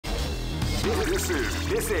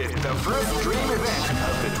This is the first dream event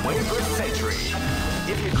of the 21st century.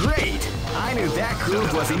 If you're great, I knew that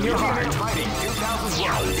groove was in your heart. Fighting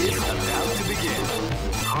 2001 is about to begin.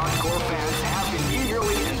 Hardcore fans have been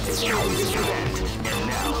eagerly anticipating this event, and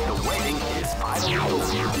now the waiting is finally over.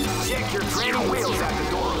 Check your training wheels at the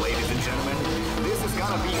door, ladies and gentlemen. This is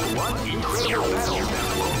gonna be one incredible battle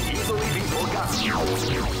that won't easily be forgotten.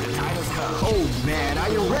 The time has come. Oh man, are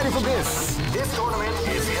you ready for this? This tournament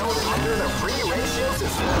is held under the free ratio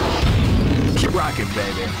system. Keep rocking,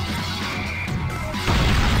 baby.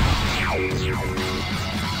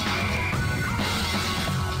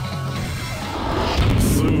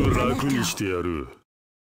 すぐ楽にしてやる。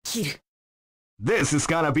切る。 This is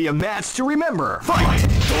gonna be a match to remember. Fight!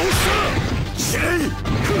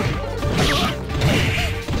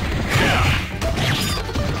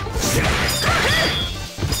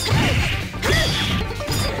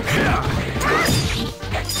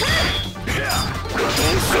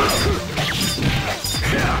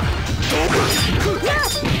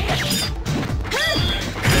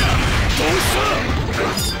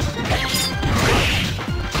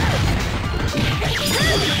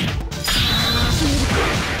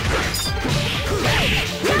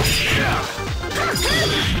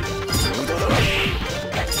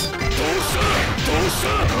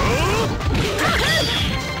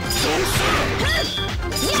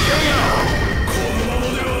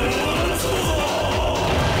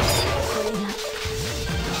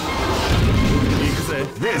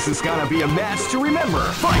 This is gonna be a match to remember.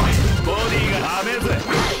 Fight! Bodyがはめぜ。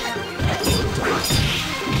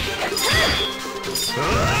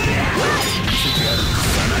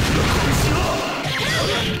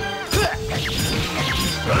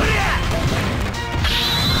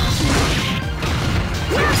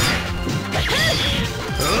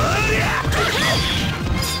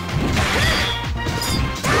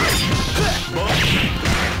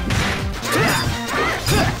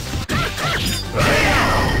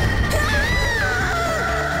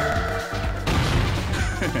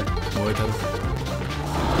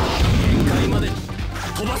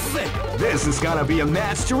This is gonna be a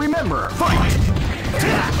match to remember. Fight!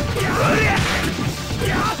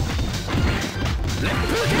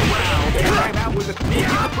 Time out with the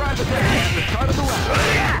private at the start of the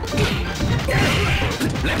round.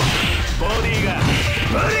 Bodyが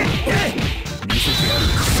見せてやる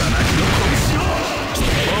草薙の拳を。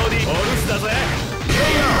ボディお留守だぜ。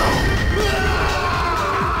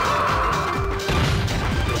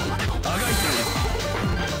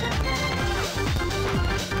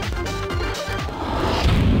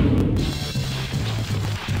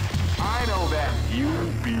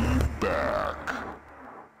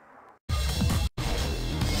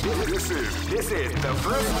This is the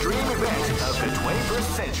first dream event of the 21st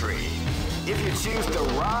century. If you choose the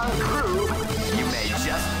wrong groove, you may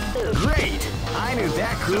just... Great! I knew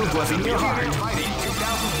that groove was in your heart. Fighting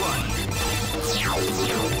 2001.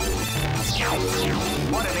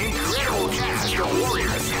 What an incredible cast of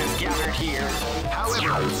warriors has gathered here.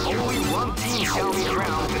 However, only one team shall be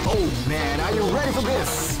crowned. Oh man, are you ready for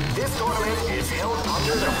this? This tournament is held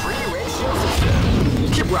under the free ratio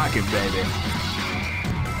system. Keep rocking, baby.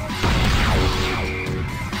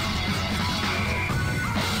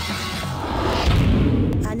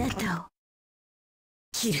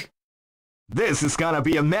 This is gonna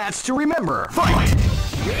be a match to remember. Fight!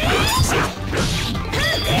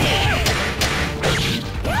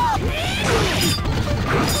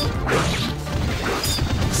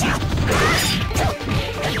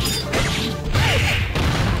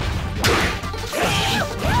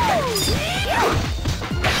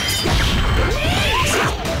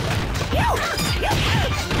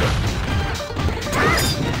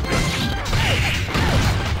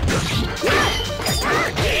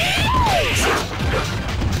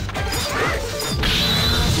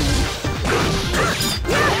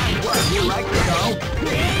 You like to go?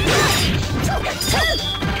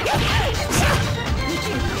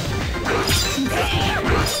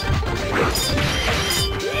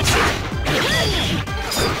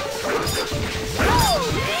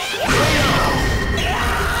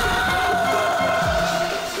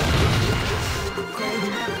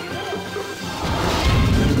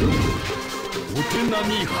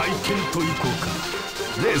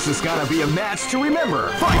 This is gonna be a match to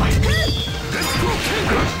remember. Fight!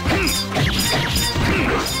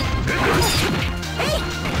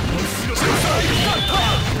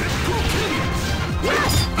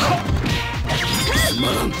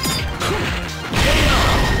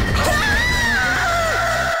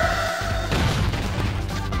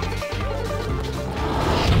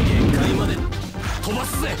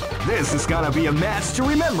 This is gonna gonna be a match to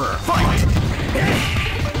remember. Fight!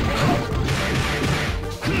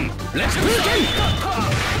 Let's begin!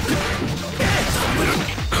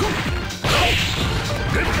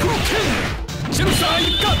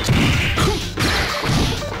 Suicide cut!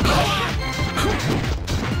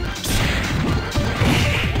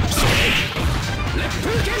 Let's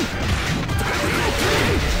begin!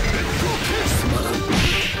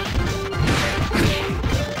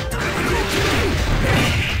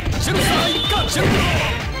 Suicide cut!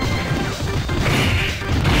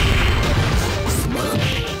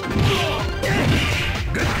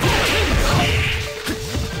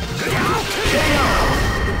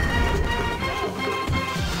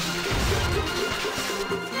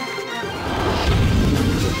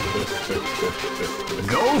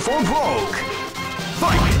 Go for broke!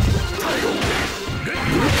 Fight!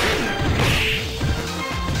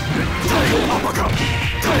 Uppercut!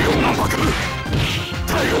 Uppercut!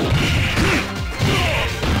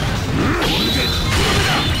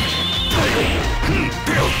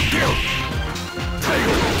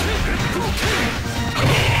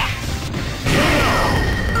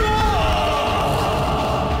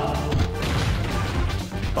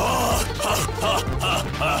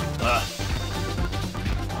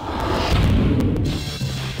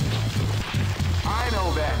 I know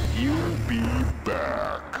that you'll be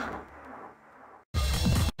back.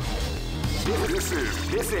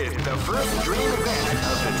 This is the first dream event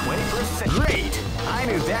of the 21st century. Great! I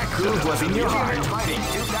knew that groove was in your heart. Fighting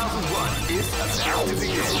 2001 is about to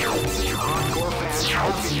begin. Hardcore fans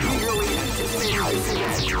have been eagerly anticipating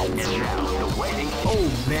this event. And now the waiting. Oh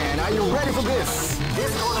man, are you ready for this?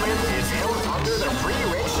 This tournament is held under the free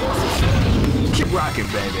ratio system. Keep rocking,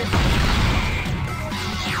 baby.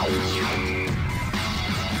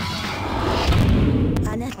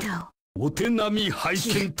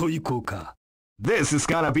 This is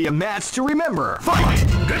gonna be a match to remember. Fight!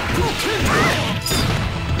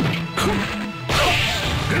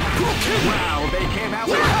 Wow, they came out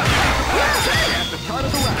with at the start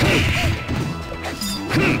of the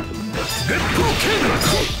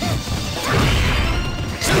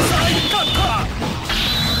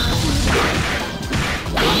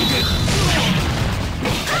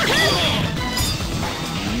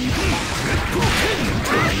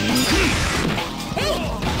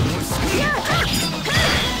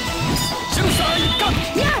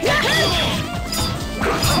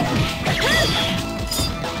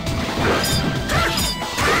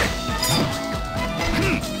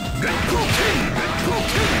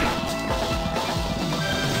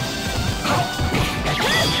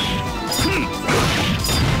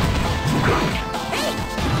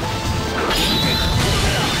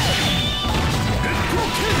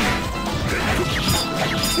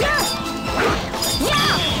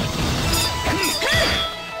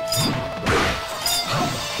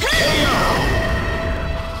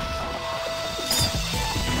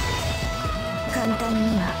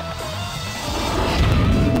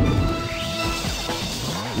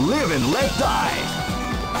Live and let die.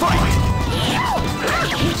 Fight!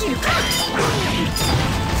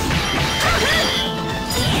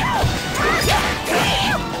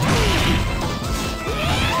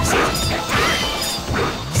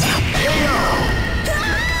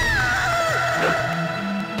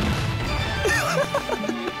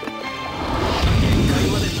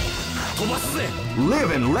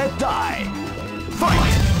 Live and let die.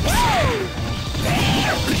 Fight!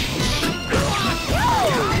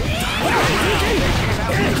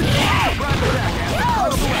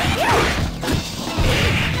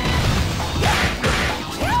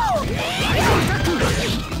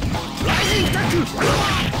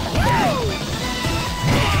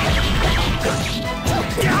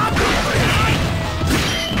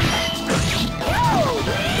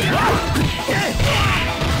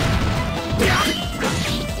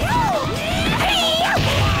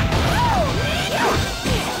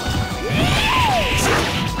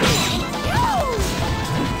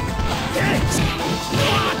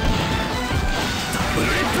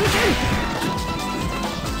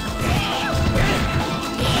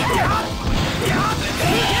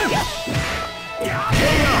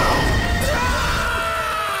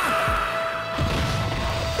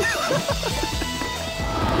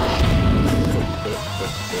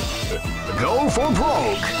 Go for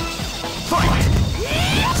broke! Fight!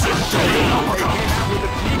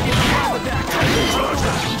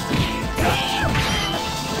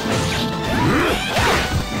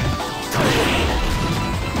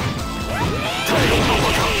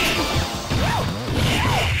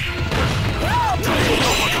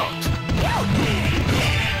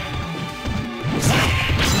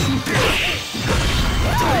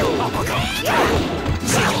 Uppercut!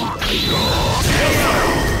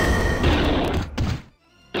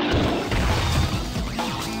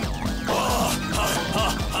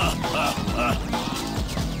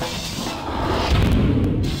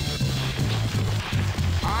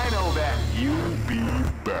 You'll be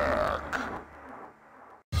back.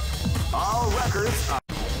 All records are...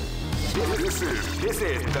 This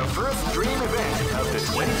is the first dream event of the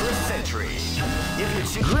 21st century. If you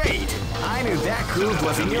choose... Great! I knew that groove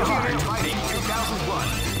was in your heart. Fighting 2001.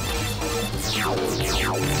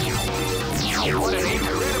 What an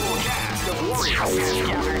incredible cast of warriors has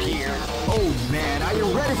gathered here. Oh man, are you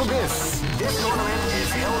ready for this? This tournament is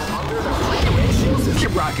held under the free ratio system.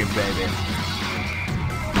 Keep rocking, baby.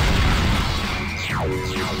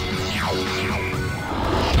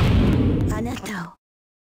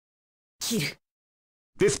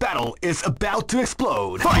 This battle is about to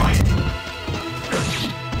explode. Fight!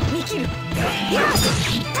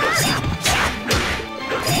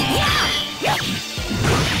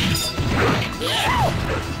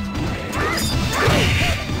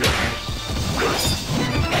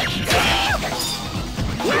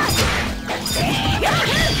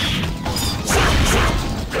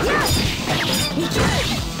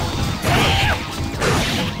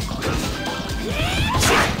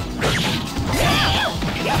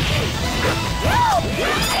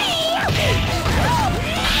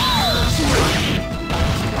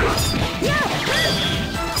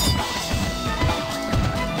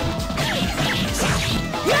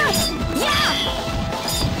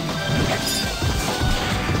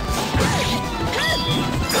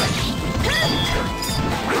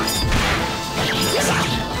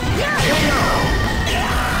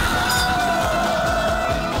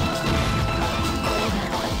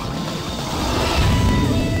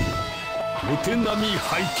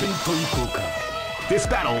 This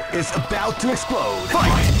battle is about to explode.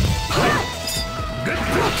 Fight!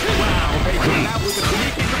 Wow, they came out with a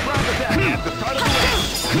sneaky surprise attack at the start of the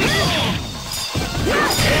round.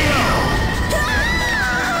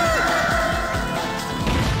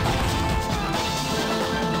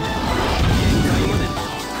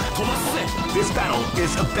 This battle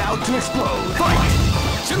is about to explode. Fight!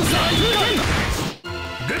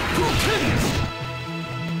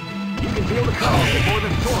 You can feel the calm before the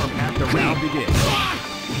storm as the round begins.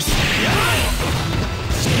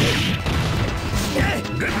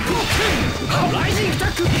 Rising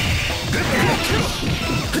attack!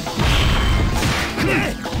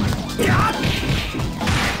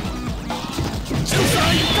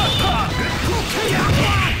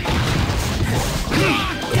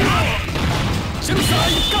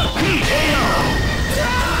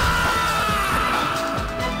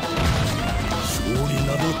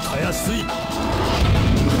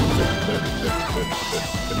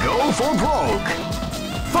 Go for broke!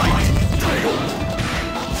 Fight!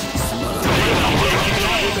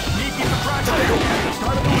 With a sneaky surprise attack at the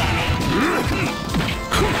start of the round.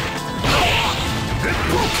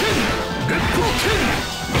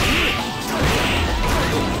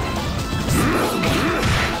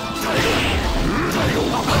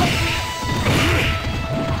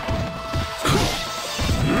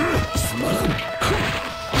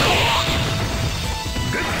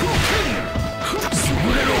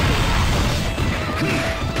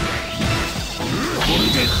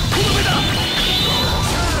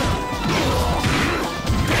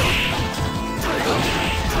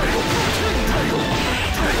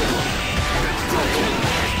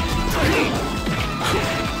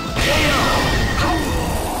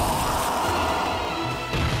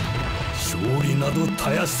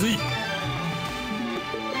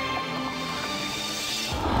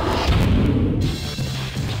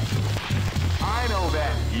 I know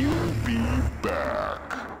that you'll be back.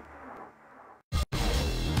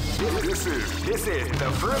 This is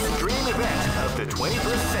the first dream event of the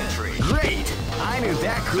 21st century. Great! I knew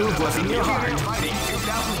that groove was in your heart. Fighting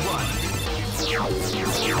 2001.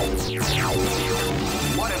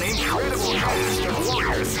 What an incredible cast of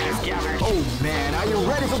warriors has gathered. Oh man, are you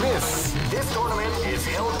ready for this? This tournament is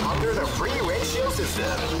held under the free ratio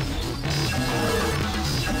system.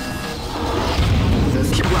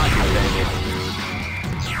 Let's keep rocking, baby.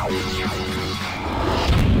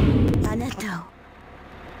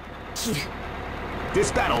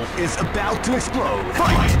 This battle is about to explode.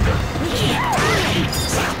 Fight!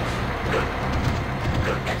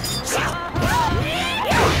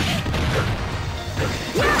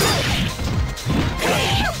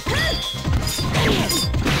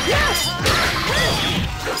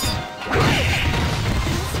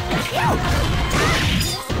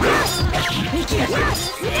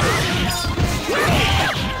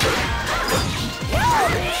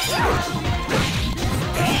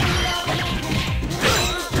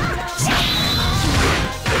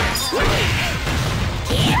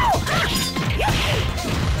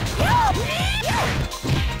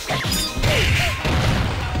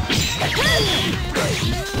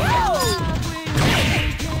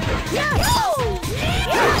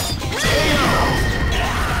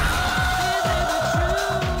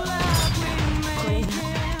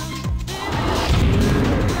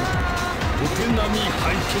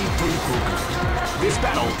 This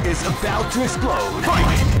battle is about to explode. Fight!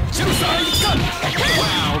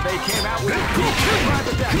 Wow, they came out with a big surprise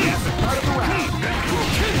attack at the start of the round.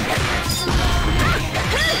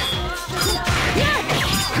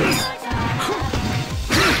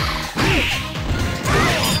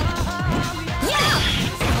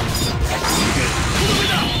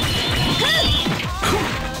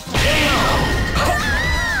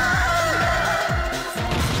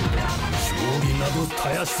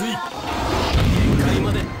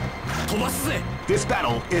 This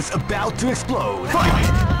battle is about to explode. Fight!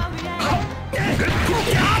 Wow, they came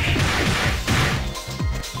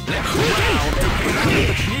out with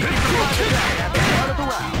a sneaky surprise attack at the start of the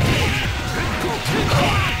round.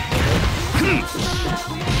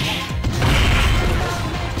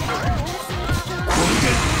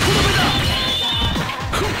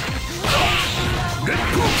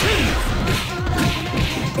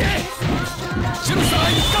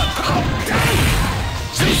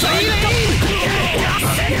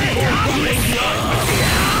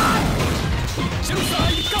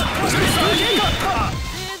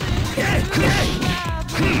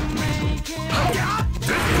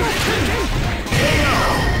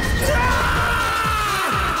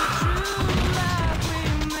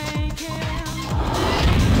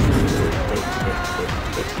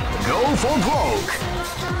 Go for broke!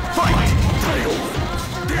 Fight!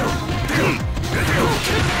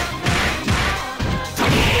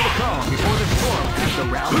 Calm before the storm as the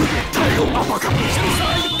round begins.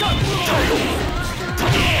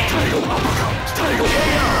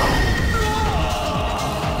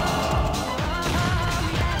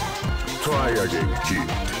 Try again, kid.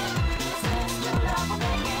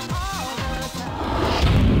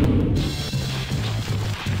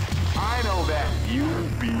 I know that. You'll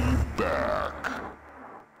be back.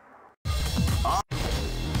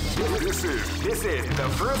 This is the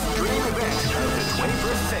first dream event of the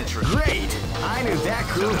 21st century. Great! I knew that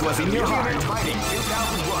groove was in your heart. Fighting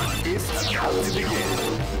 2001 is about to begin.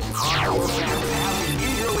 Hardcore fans have been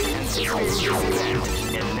eagerly anticipating this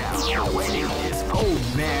event, and now the waiting is over. Oh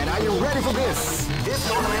man, are you ready for this? This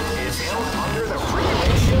tournament is held under the free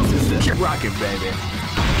ratio system. Keep rocking, baby.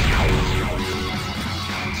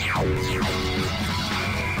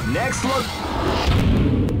 Next look.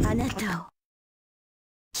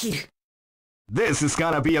 This is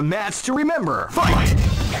gonna be a match to remember. Fight!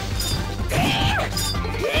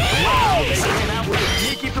 Wow, they came out with a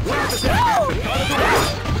sneaky surprise attack at the start of the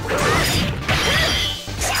round.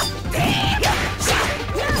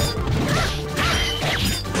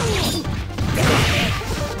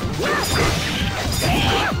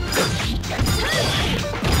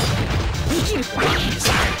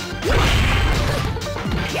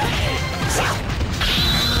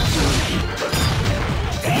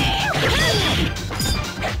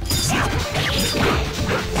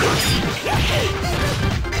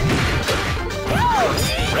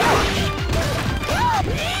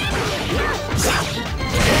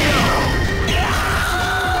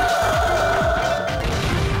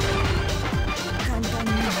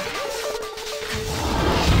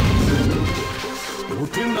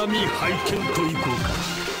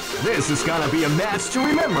 This is gonna be a match to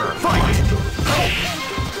remember. Fight!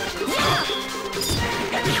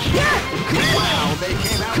 Wow, they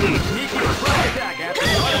came out with a sneaky surprise attack at the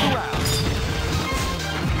start of the round.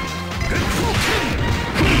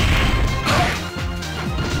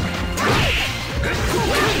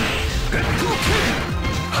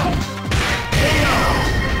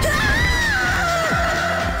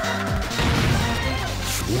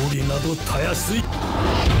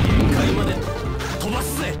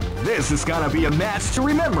 This is gonna be a match to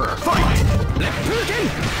remember. Fight!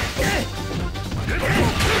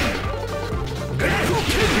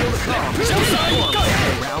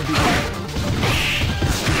 Round begins.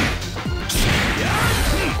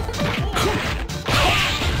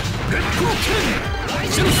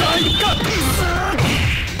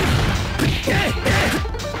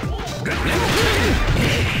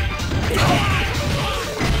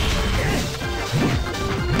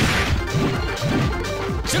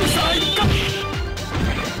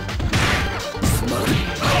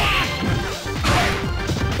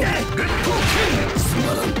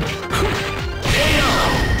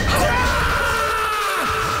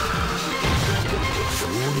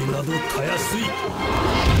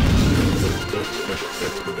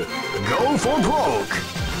 Go for broke!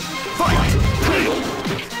 Fight!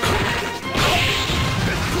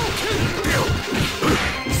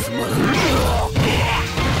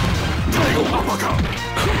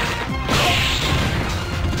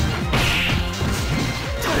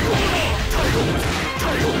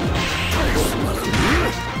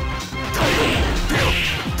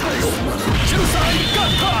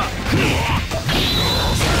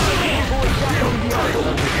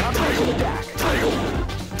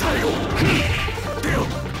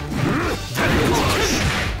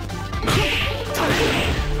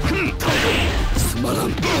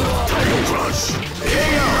 Crush!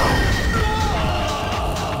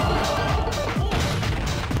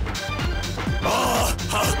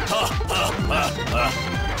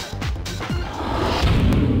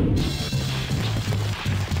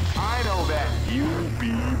 I know that. You'll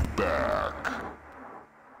be back.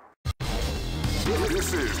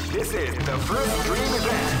 This is the first dream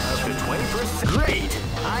event of the 21st century. Great!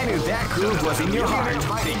 I knew that groove was in your heart.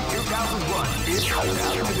 Fighting 2001 is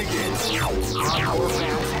about to begin. Hardcore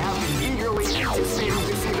fans have been eagerly anticipating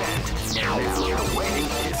this event. And now the waiting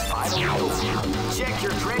is finally over. Check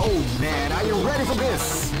your train. Oh man, are you ready for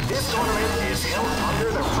this? This tournament is held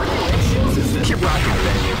under the free ratio system. Keep rocking,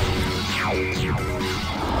 baby.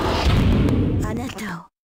 あなたを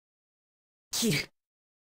切る。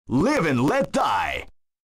 Live and let die.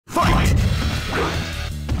 Fight!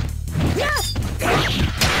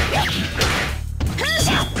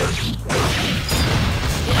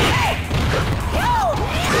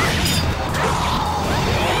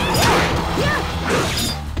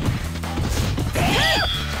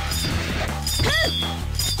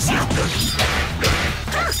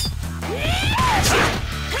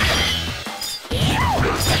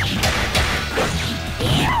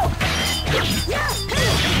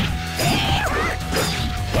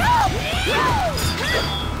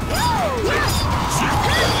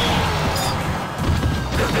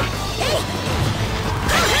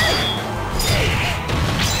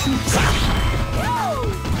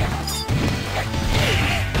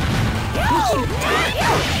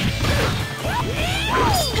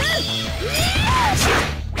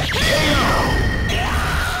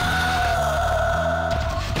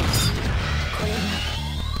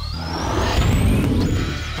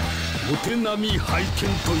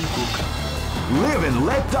 Live and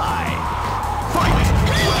let die. Fight!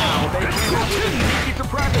 Wow, they came up with a sneaky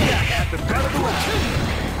surprise attack at the start of the round.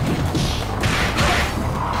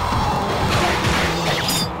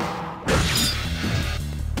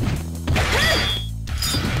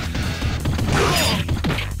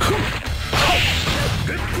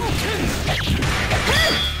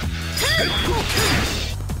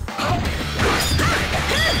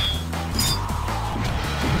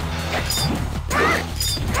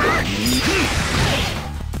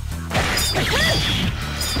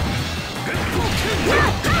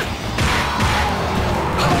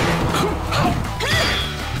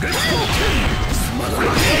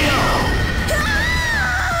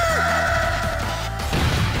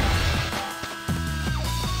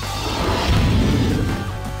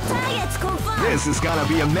 This is gonna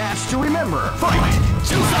be a match to remember. Fight!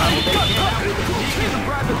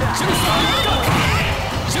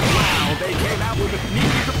 Wow, they came out with a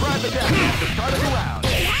sneaky surprise attack at the start of the round.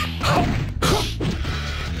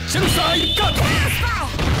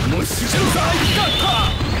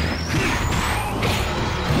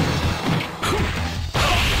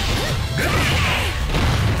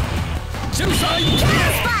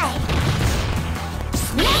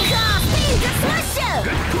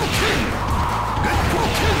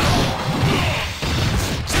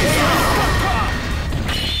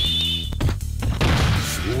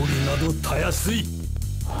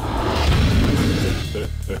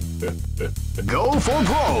 Go for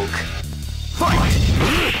broke! Fight!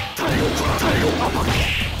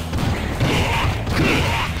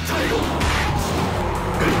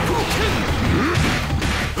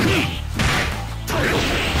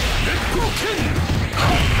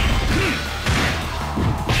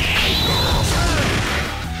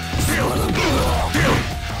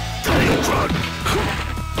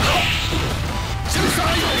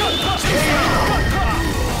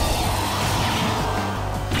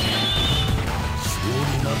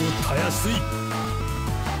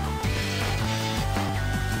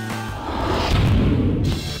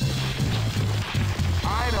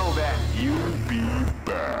 I know that. You'll be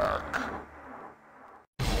back.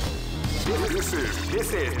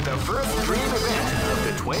 This is the first dream event of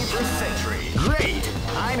the 21st century. Great!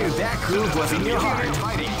 I knew that groove was in your heart.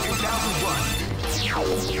 Fighting 2001.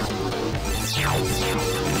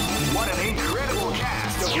 What an incredible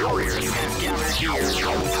cast of warriors has gathered here.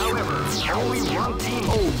 However, only one team.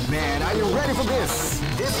 Oh man, are you ready for this?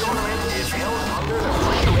 This tournament is held under the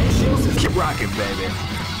free ratio system. Keep rocking, baby.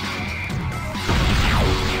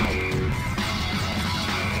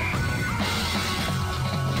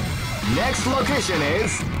 Next location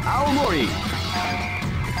is Aomori.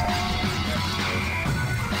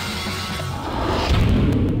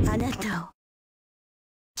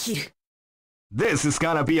 This is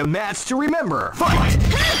gonna be a match to remember. Fight!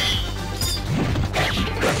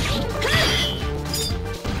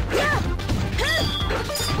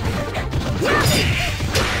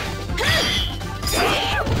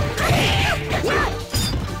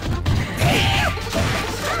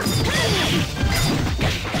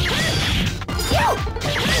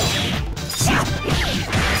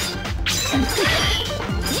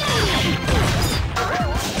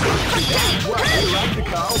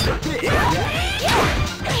 called the big.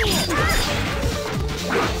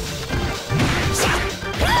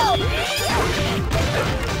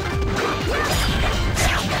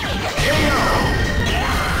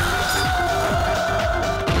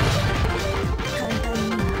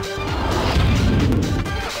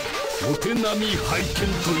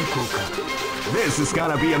 This is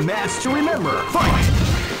gonna be a match to remember. Fight!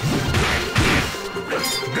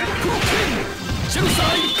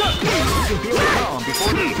 You can feel it calm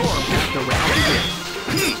before the storm as the round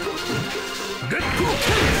begins.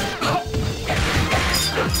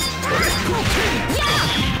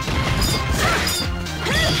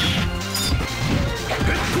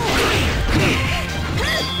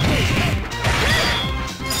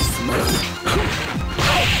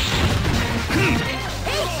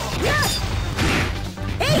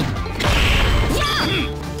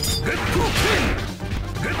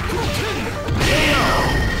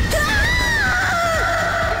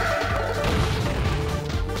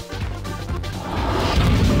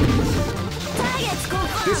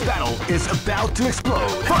 This battle is about to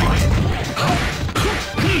explode. Fight!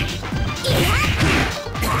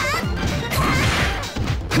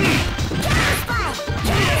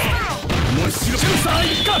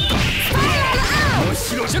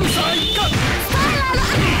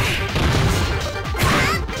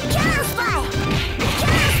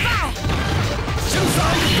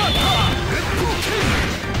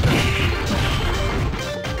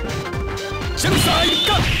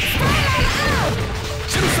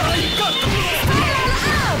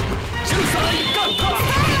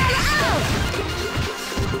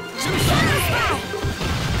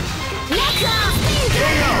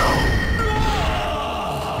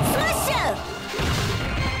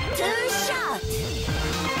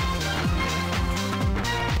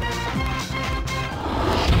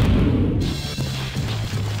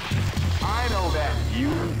 I know that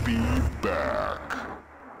you'll be back.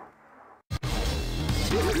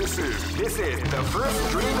 This is the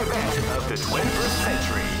first dream event of the 21st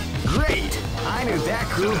century. Great! I knew that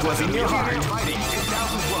groove was in your heart. Fighting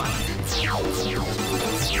 2001.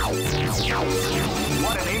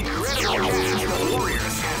 What an incredible cast of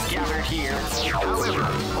warriors has gathered here. However,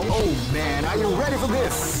 oh man, are you ready for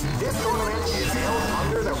this? This tournament is held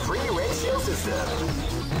under the free ratio system.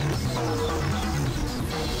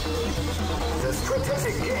 The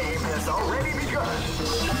strategic game has already begun.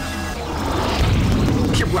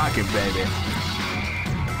 Keep rocking, baby.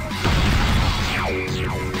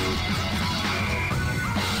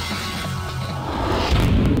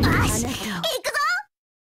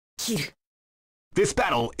 This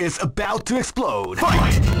battle is about to explode.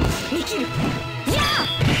 Fight!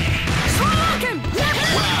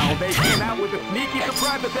 Wow, they came out with a sneaky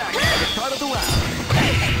surprise attack at the start of the round.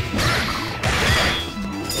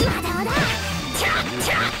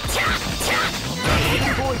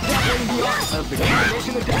 People is definitely the art of the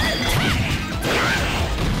combination attack.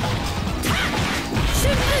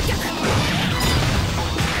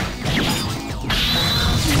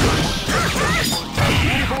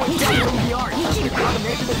 People is definitely the art of the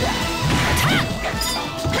combination attack.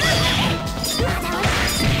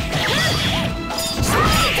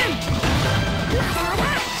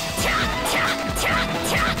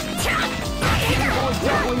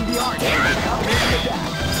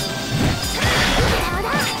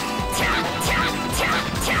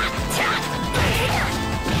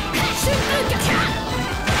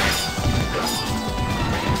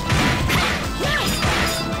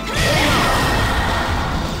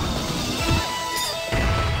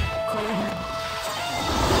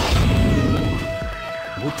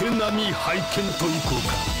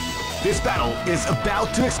 This battle is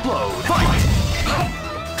about to explode. Fight!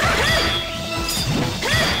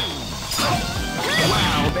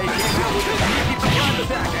 Wow, they came out with a sneaky surprise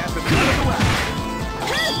attack at the start of the round.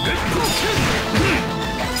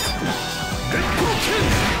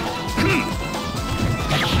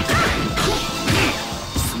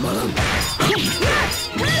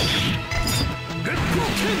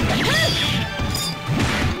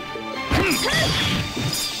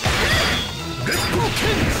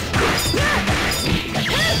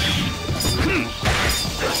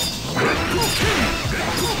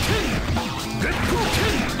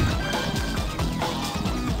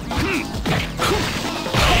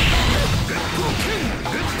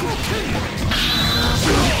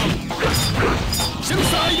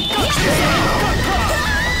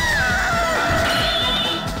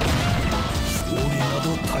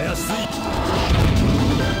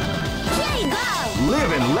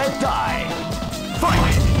 Live and let die.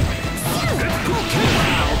 Fight!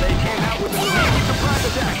 Wow, they came out with a sneaky surprise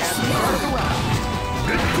attack at the start of the round.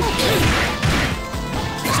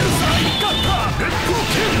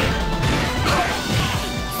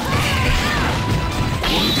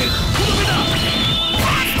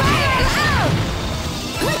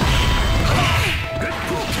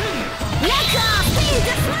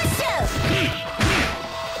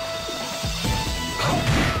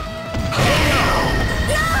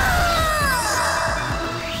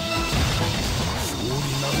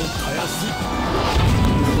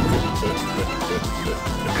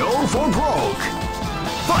 Go for broke.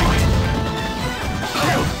 Fight!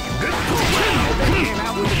 They came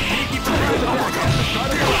out with a sneaky surprise attack at the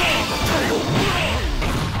start of the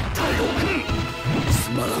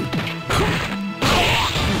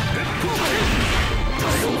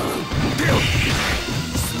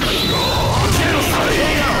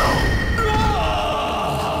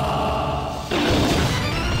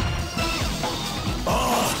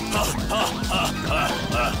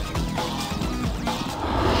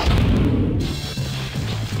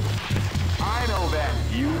I know that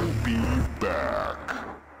you'll be back.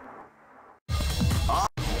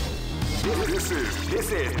 This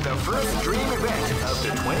is the first dream event of the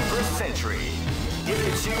 21st century. If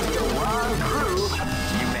you choose the wrong groove,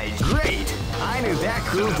 you made great. I knew that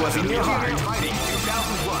groove was in your heart. Fighting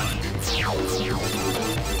 2001.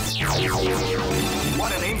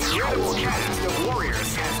 What an incredible cast of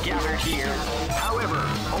warriors has gathered here. However,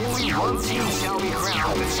 only one team shall be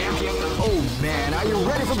crowned the champion. Oh man, are you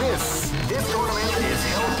ready for this? This tournament is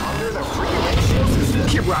held under the free ratio system.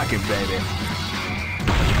 Keep rocking, baby.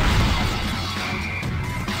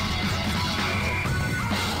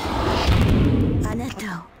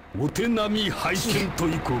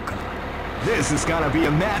 This is gonna be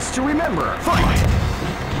a match to remember. Fight!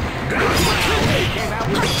 Came out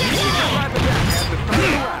with a sneaky surprise attack at the start of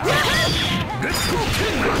the round. Let's go,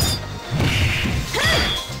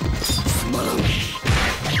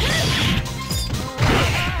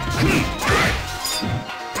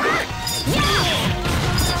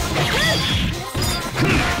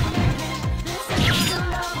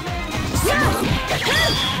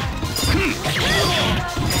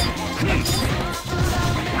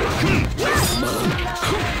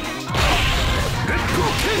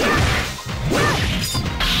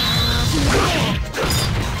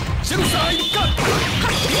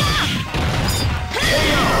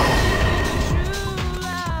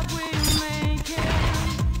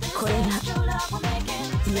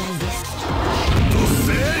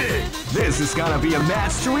 This is gonna be a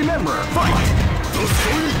match to remember. Fight!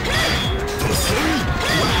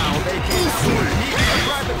 Wow, they came out with a sneaky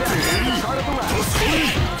surprise attack at the start of the round.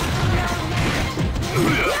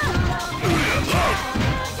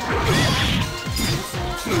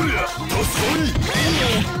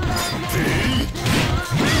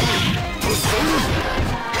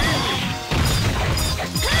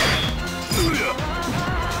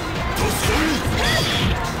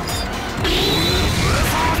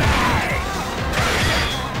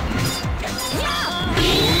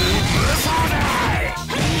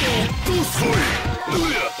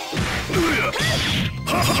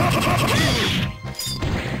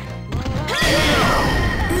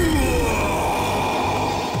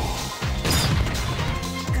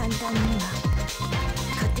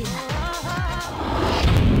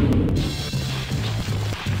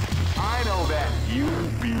 I know that you'll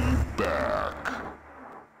be back.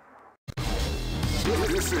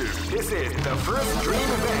 This is the first dream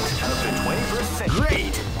event of the 21st century.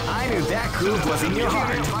 Great! I knew that groove was in your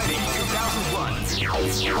heart. Fighting 2001.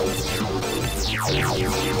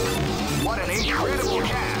 What an incredible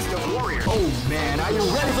cast of warriors. Oh man, are you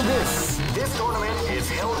ready for this? This tournament is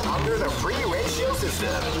held under the free ratio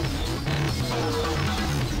system.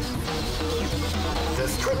 The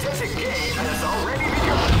strategic game has already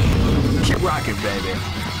begun. Keep rocking, baby.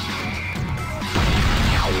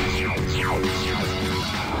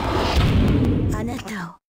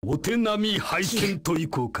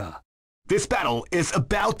 This battle is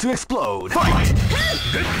about to explode. Fight!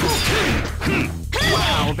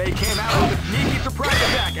 Wow, they came out with a sneaky surprise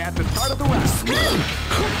attack at the start of the round.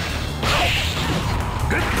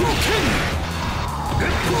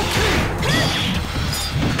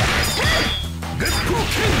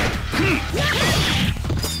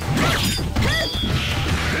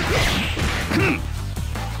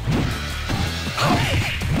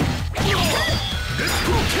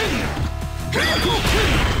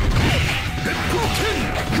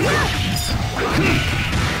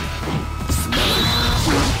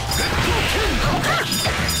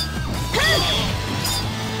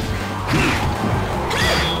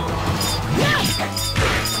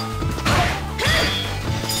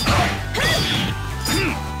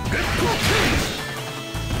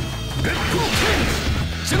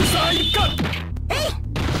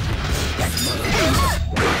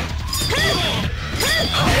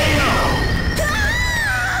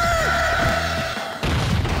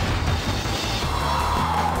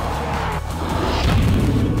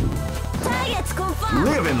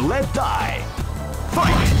 Live and let die.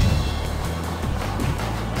 Fight!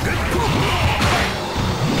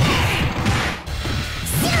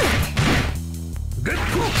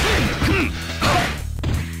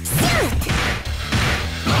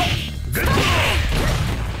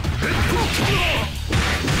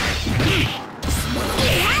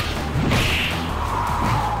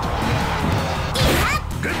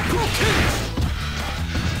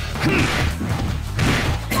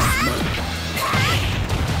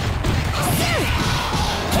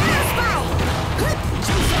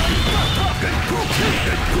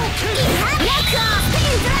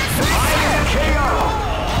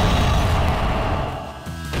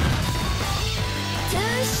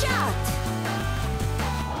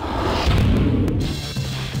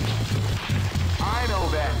 I know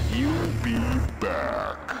that you'll be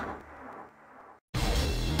back.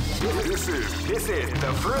 This is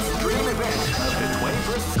the first dream event of the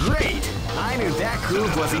 21st. Great! I knew that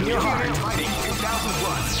groove was in your heart. Fighting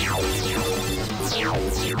 2001.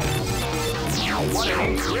 What an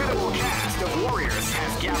incredible cast of warriors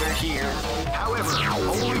has gathered here. However,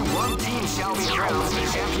 only one team shall be crowned the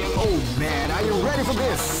champion. Oh man, are you ready for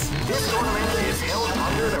this? This tournament is held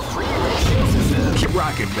under the free ratio system. Keep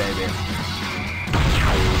rocking, baby.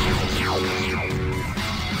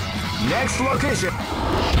 Next location.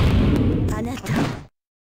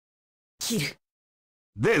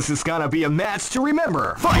 This is gonna be a match to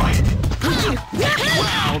remember. Fight!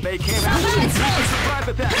 Wow, they came out with a surprise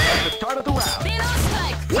attack at the start of the round.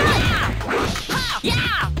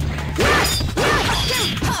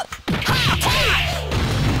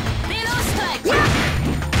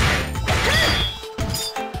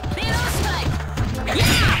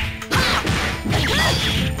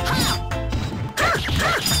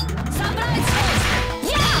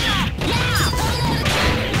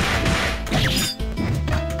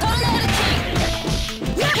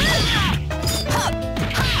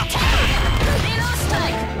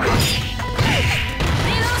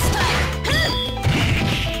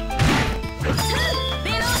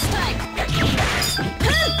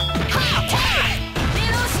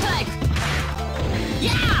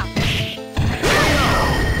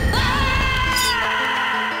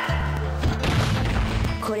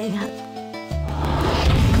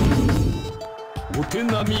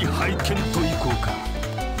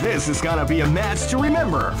 This is gonna be a match to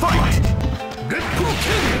remember. Fight! Get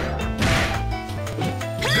broken!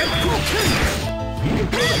 Get broken! You can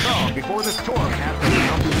feel the calm before the storm has to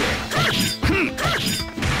begin.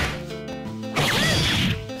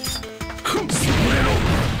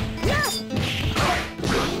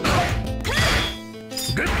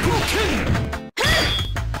 Get broken!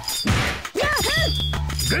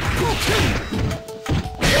 Get broken!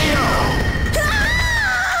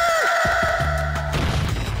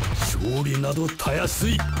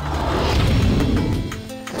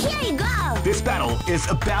 Here you go! This battle is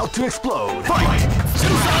about to explode. Fight!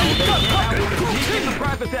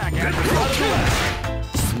 Surprise attack at the start of the round.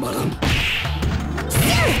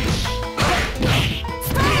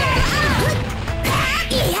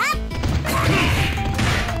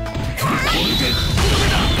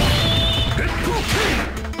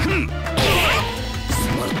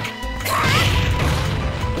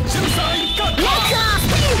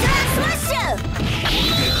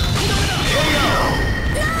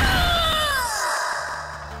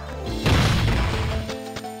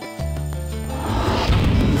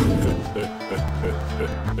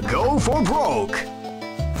 Go for broke!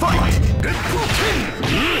 Fight! Get broken!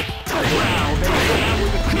 Wow, they came out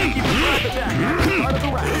with a sneaky surprise attack at the start of the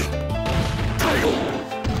round.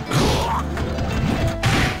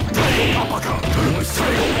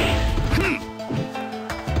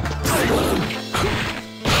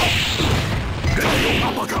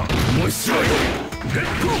 Get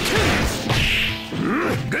broken!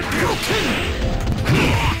 Get broken!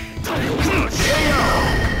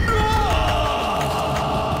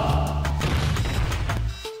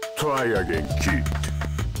 Try again, kid.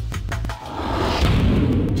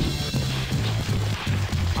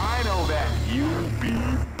 I know that you'll be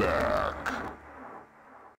back.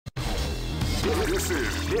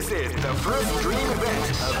 This is the first dream event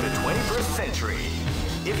of the 21st century.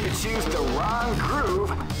 If you choose the wrong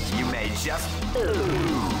groove, you may just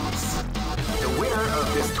lose. The winner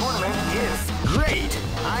of this tournament is great.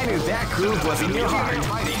 I knew that groove was in your heart.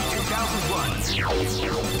 Fighting 2001.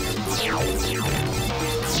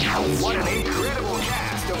 What an incredible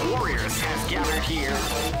cast of warriors has gathered here.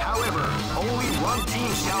 However, only one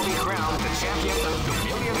team shall be crowned the champion of the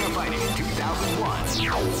Millionaire Fighting 2001.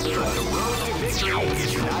 But the road to victory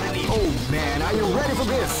is not an easy. Oh man, are you ready for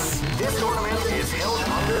this? This tournament is held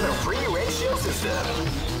under the free ratio system.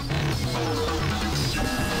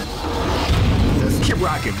 Let's keep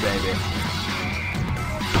rocking, baby.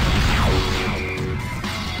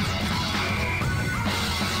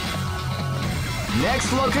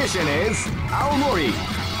 Next location is Aomori.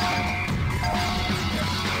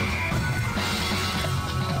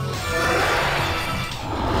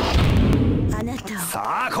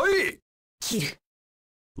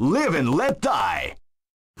 Live and let die.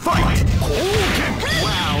 Fight!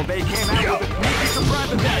 Wow, they came out with a sneaky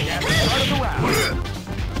surprise attack at the start of the round.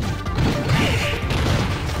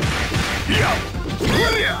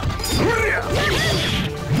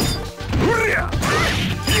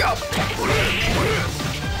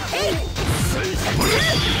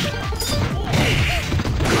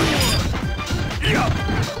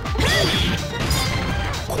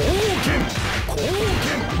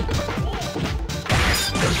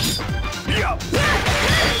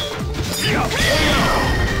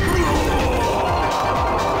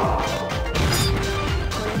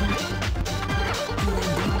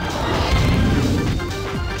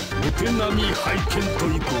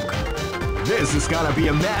 be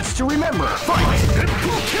a match to remember. Fight!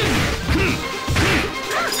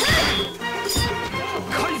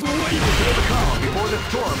 Feel the calm before the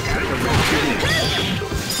storm at the red begins.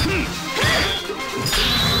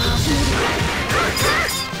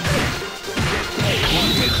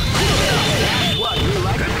 That's what we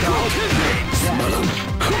like to call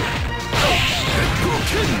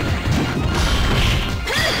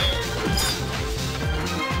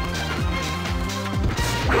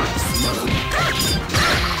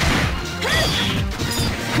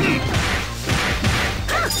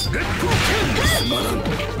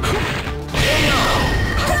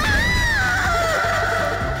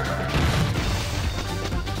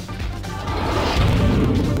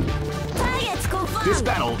This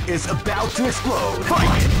battle is about to explode.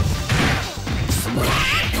 Fight!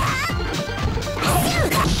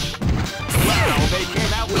 Wow, they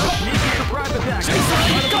came out with a sneaky surprise attack.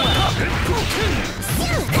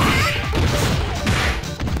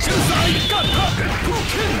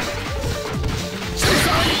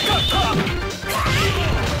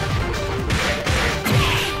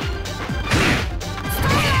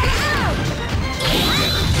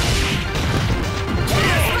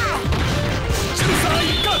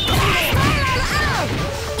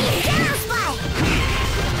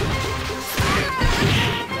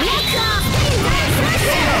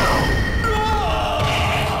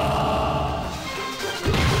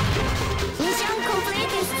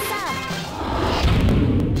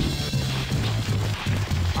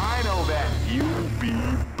 I know that you'll be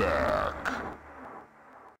back.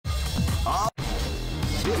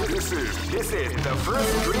 This is the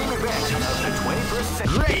first dream event of the 21st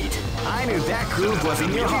century. Great! I knew that groove was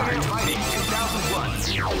in your heart. Fighting 2001.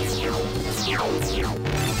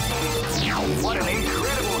 What an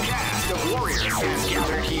incredible cast of warriors has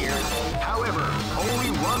gathered here. However,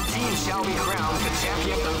 only one team shall be crowned the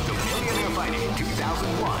champion of the Millionaire Fighting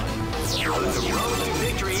 2001. But the road to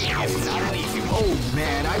victory is not an easy one. Oh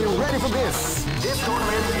man, are you ready for this? This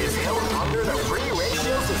tournament is held under the free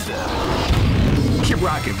ratio system. Keep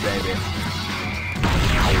rocking, baby.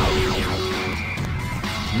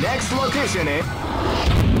 Next location is...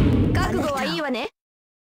 覚悟はいいわね。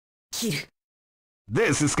切る。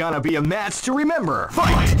 This is gonna be a match to remember.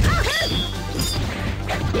 Fight!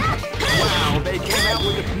 Wow, they came out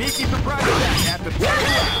with a sneaky surprise attack at the third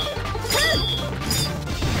round.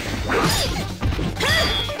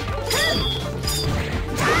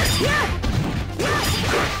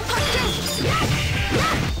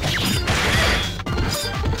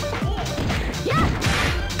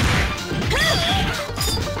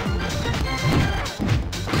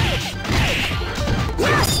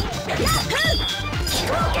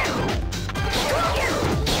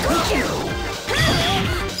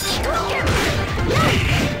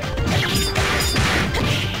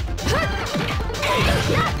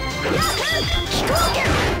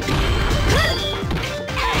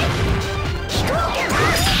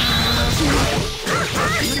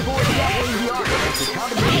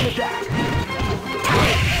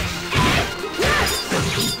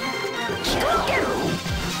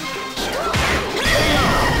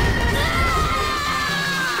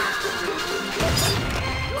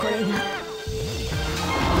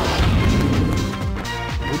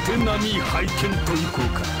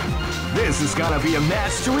 This is gonna be a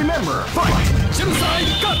match to remember. Fight!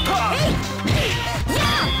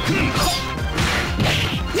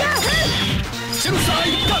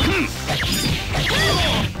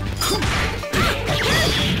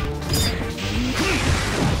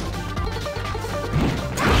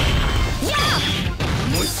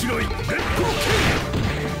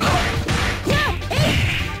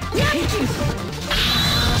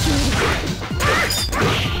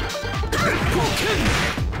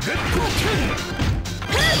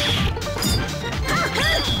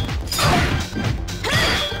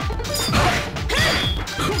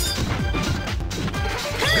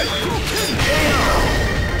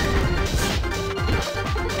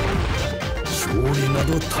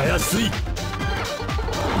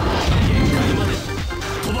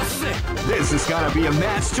 This is gonna be a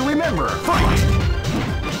match to remember. Fight!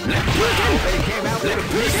 They came out with a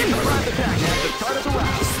big surprise attack at the start of the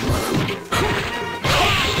round.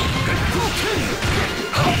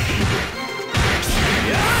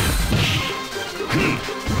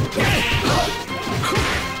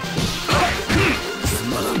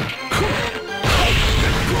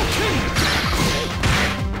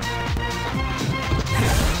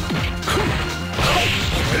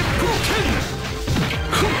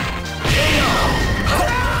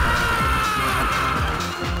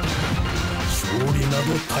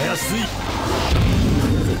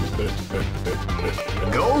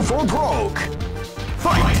 Go for broke.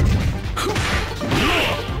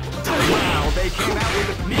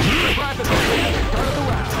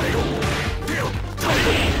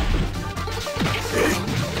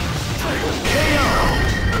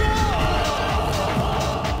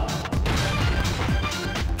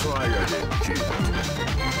 kid.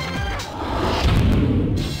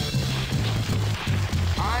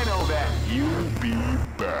 I know that you'll be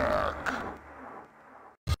back.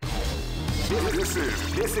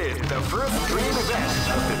 This is the first dream event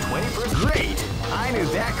of the 21st. Great! I knew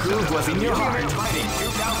that groove was in your heart. Fighting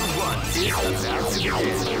 2001 is about to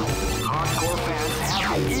begin. Hardcore fans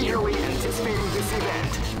have been eagerly anticipating this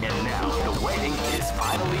event, and now the waiting is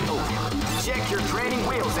finally over. Check your training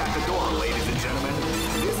wheels at the door, ladies and gentlemen.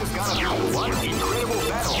 This is gonna be one incredible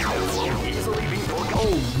battle that won't easily be forgotten.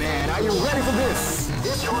 Oh man, are you ready for this?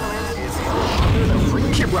 This tournament is held under the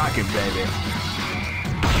free. Keep rocking, baby.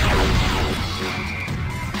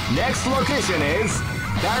 Next location is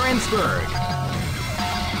Darrensburg.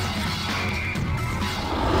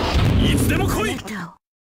 いつでも来い。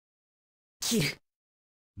 切る。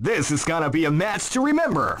 This is gonna be a match to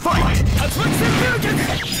remember. Fight! 竜巻旋風脚。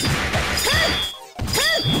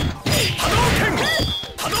波動拳。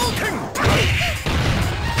波動拳。波動拳。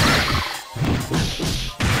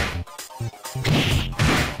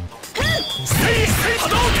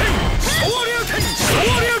昇竜拳。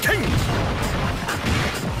昇竜拳。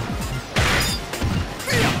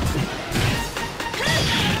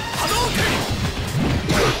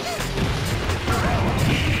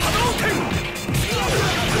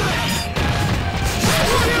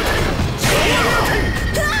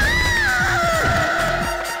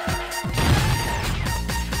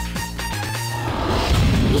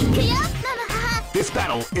 This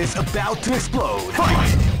battle is about to explode.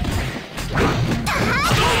 Fight!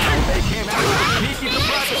 They came out with a sneaky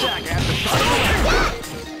surprise attack at the start of the round.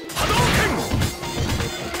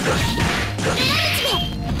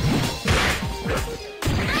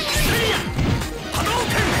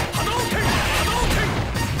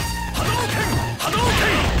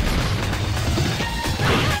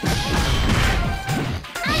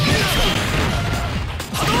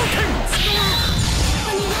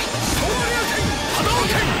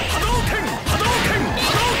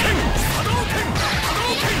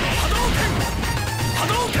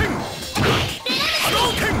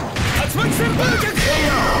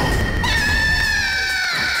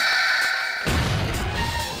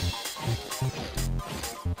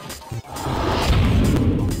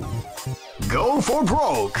 Go for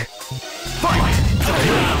broke! Fight!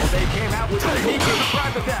 Wow, they came out with a sneaky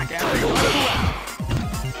surprise attack at the start of the round.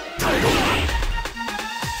 Final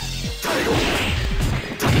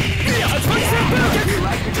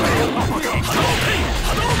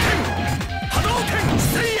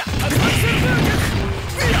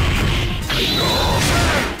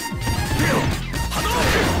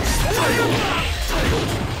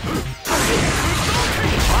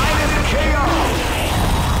KO!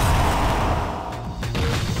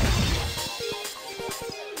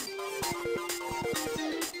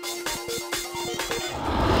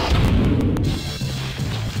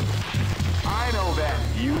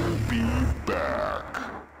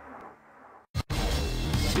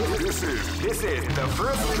 This is the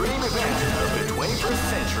first dream event of the 21st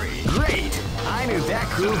century. Great! I knew that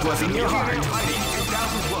groove was in your heart. Fighting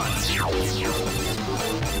 2001.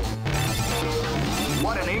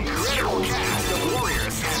 What an incredible cast of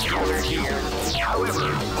warriors has gathered here.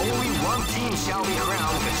 However, only one team shall be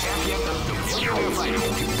crowned the champion of the Millionaire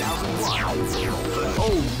Fighting 2001.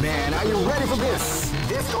 Oh man, are you ready for this?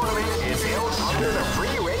 This tournament is held under the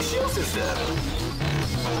free ratio system.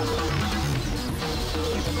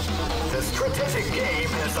 The strategic game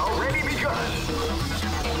has already begun.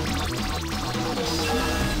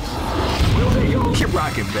 Will they go? Keep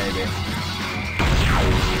rocking, baby.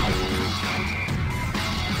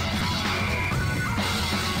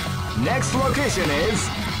 Next location is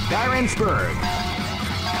Darrensburg.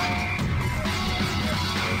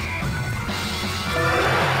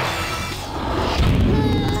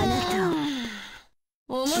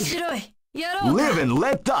 面白い。やろう。 Live and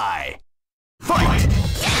let die. Fight!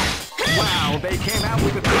 Wow, they came out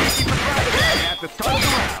with a sneaky surprise attack at the start of the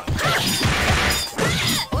round.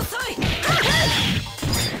 遅い。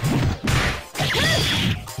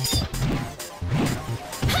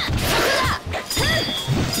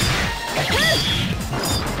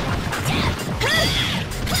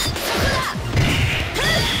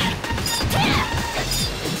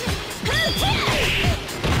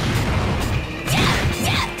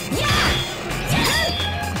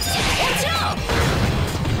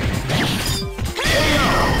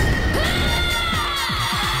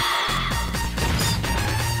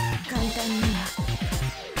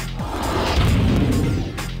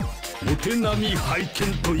 お手並み拝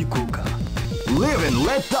見といこうか。 Live and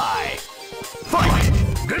let die. Fight!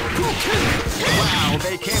 月光剣。 Wow,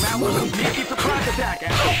 they came out with a sneaky surprise attack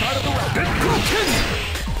at the start of the round. 月光剣。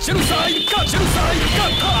シェルサイカシェルサイカ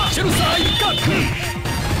シェルサイカ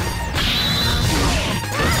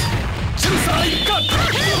シェルサイカ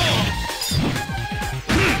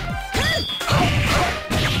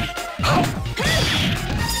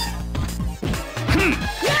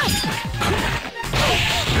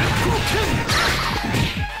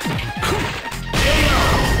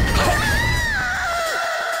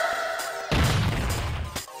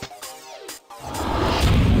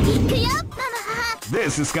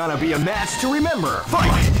This is gonna be a match to remember.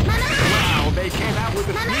 Fight! Wow, they came out with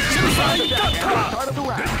a sneak attack at the start of the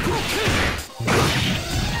round.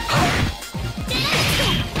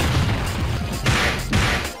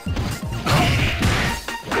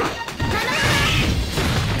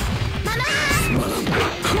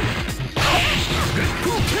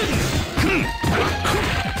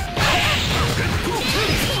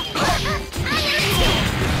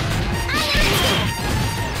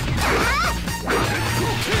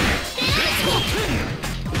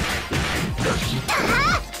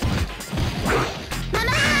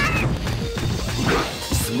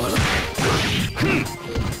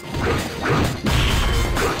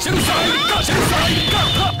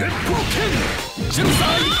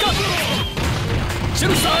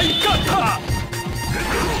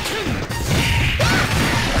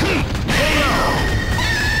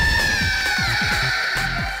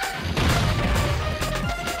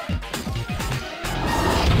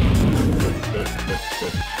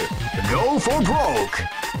 Go for broke!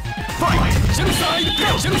 Fight! Wow,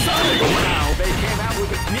 they came out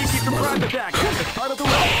with a sneaky surprise attack at the start of the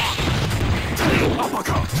round.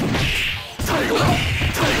 Uppercut!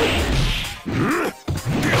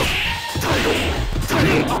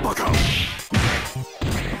 Uppercut!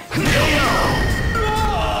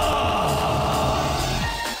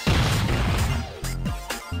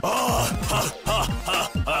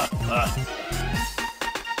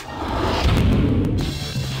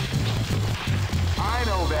 I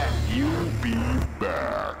know that you'll be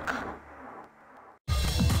back.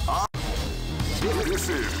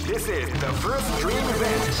 This is the first dream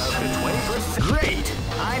event of the 21st. Great!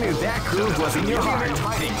 I knew that groove was in your heart.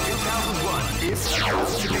 Fighting 2001 is about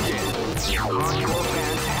to begin. Hardcore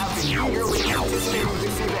fans have been eagerly anticipating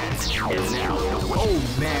this event. And now, oh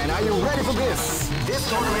man, are you ready for this? This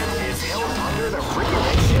tournament is held under the free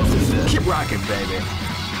ratio system. Keep rocking, baby.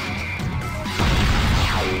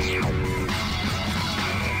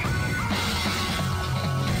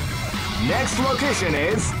 Next location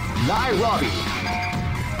is Nairobi.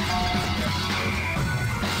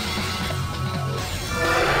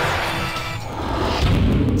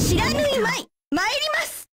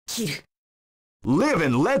 Live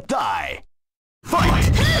and let die. Fight!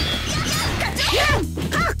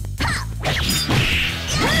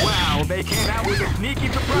 Wow, they came out with a sneaky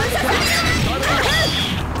surprise attack.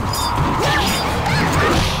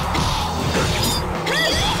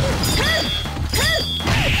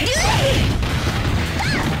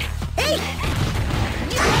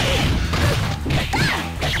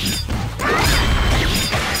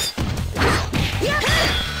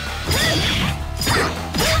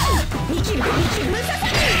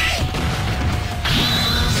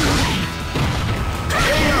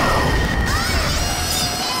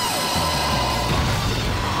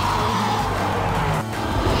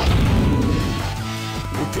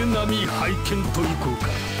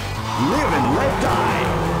 Live and let die.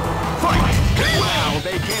 Fight! Wow,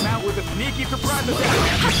 they came out with a sneaky surprise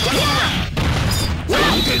attack.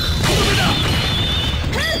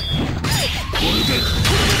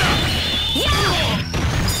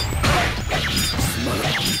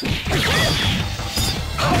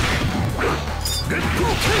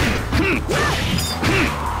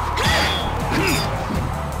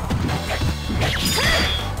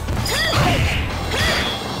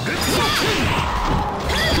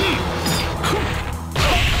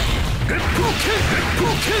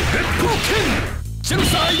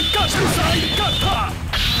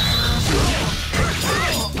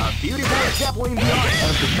 A beautiful example in the art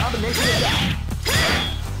of the combination attack.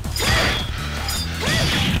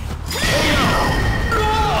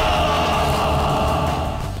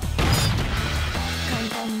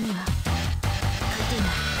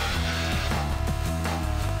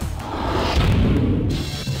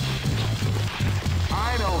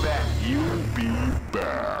 I know that you'll be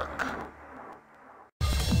back.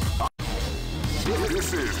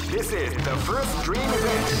 This is the first dream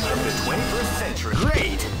event of the 21st century.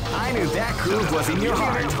 Great! I knew that groove was in your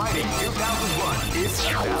heart. Fighting 2001 is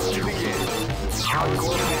about to begin.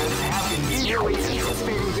 Hardcore fans have been eagerly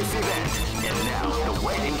anticipating this event. And now, the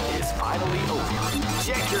waiting is finally over.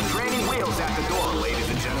 Check your training wheels at the door, ladies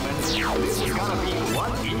and gentlemen. This is gonna be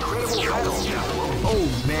one incredible battle that will... Oh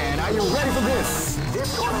man, are you ready for this?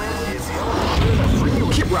 This tournament is held under the free...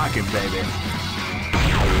 Keep rocking, baby.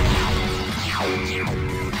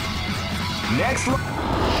 Next...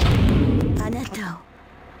 あなたを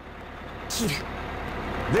切る。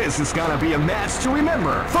 This is gonna be a match to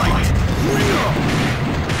remember. Fight!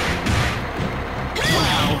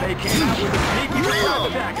 Wow, they came out with a sneaky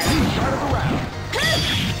surprise attack at the start of the round.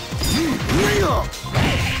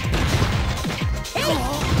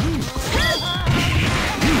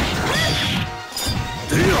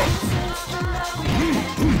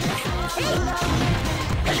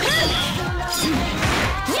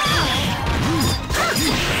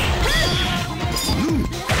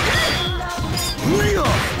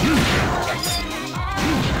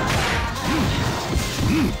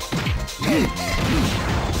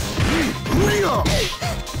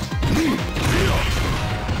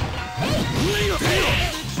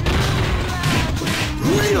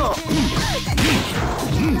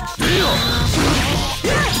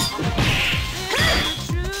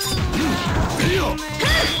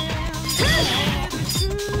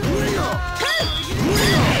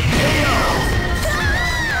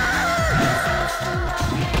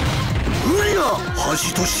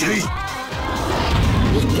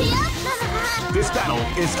 This battle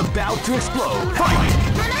is about to explode. Fight!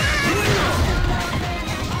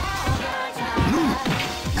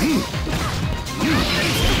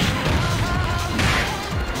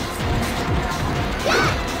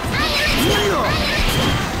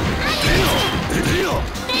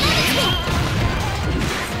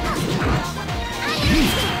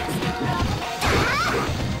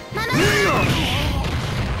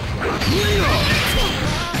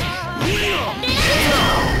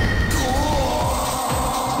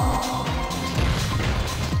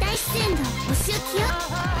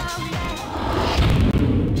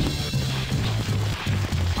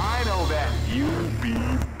 I know that you'll be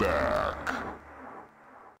back.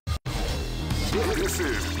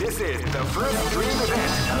 This is the first dream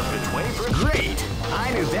event of the 21st. Great!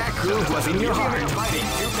 I knew that groove was in your heart. Fighting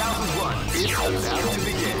 2001 is about to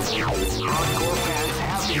begin. Hardcore fans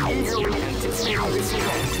have been eagerly anticipating this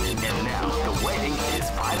event, and now the waiting is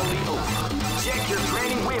finally over. Check your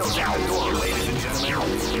training wheels out the door, ladies and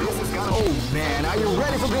gentlemen. This is gonna... Oh man, are you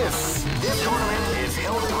ready for this? This tournament is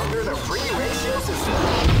held under the free ratio system.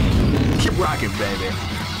 Keep rocking, baby.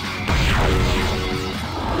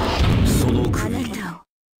 あな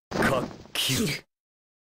たを切る。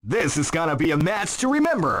 This is gonna be a match to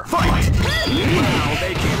remember. Fight! Wow,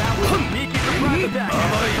 they came out with a sneaky surprise attack at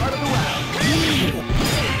the start of the round.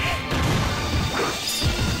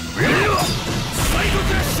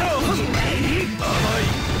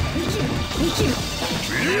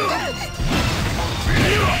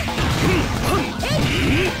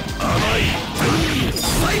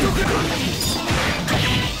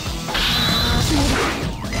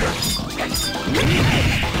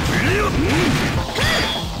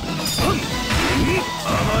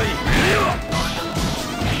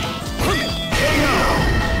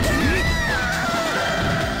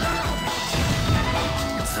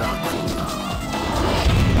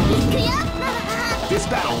 This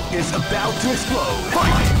battle is about to explode.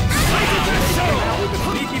 Fight! With a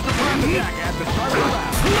sneaky surprise attack at the start of the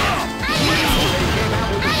round. They came out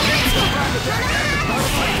with a sneaky surprise attack at the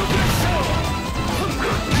start of the round.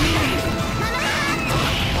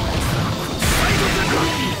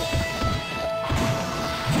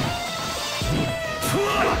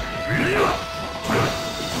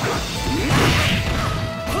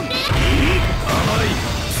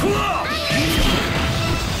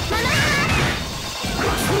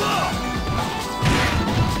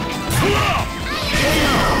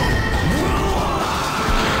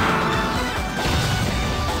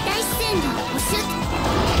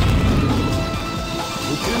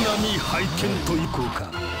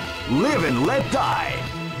 Live and let die.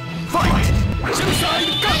 Fight!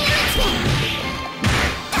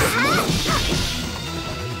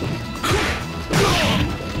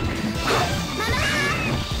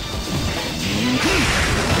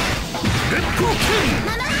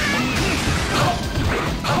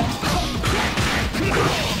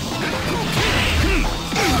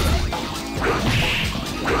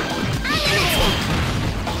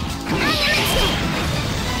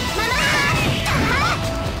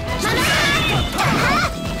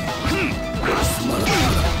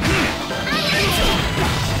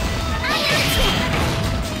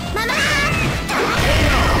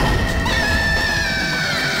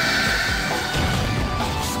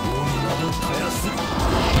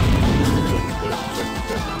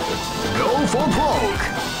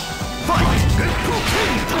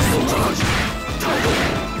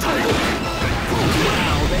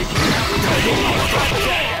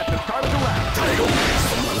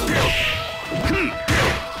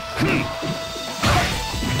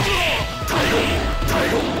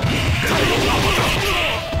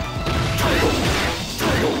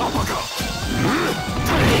 タイゴ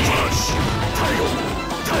パンチタイゴ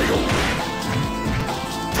タイゴ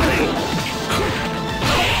タイゴ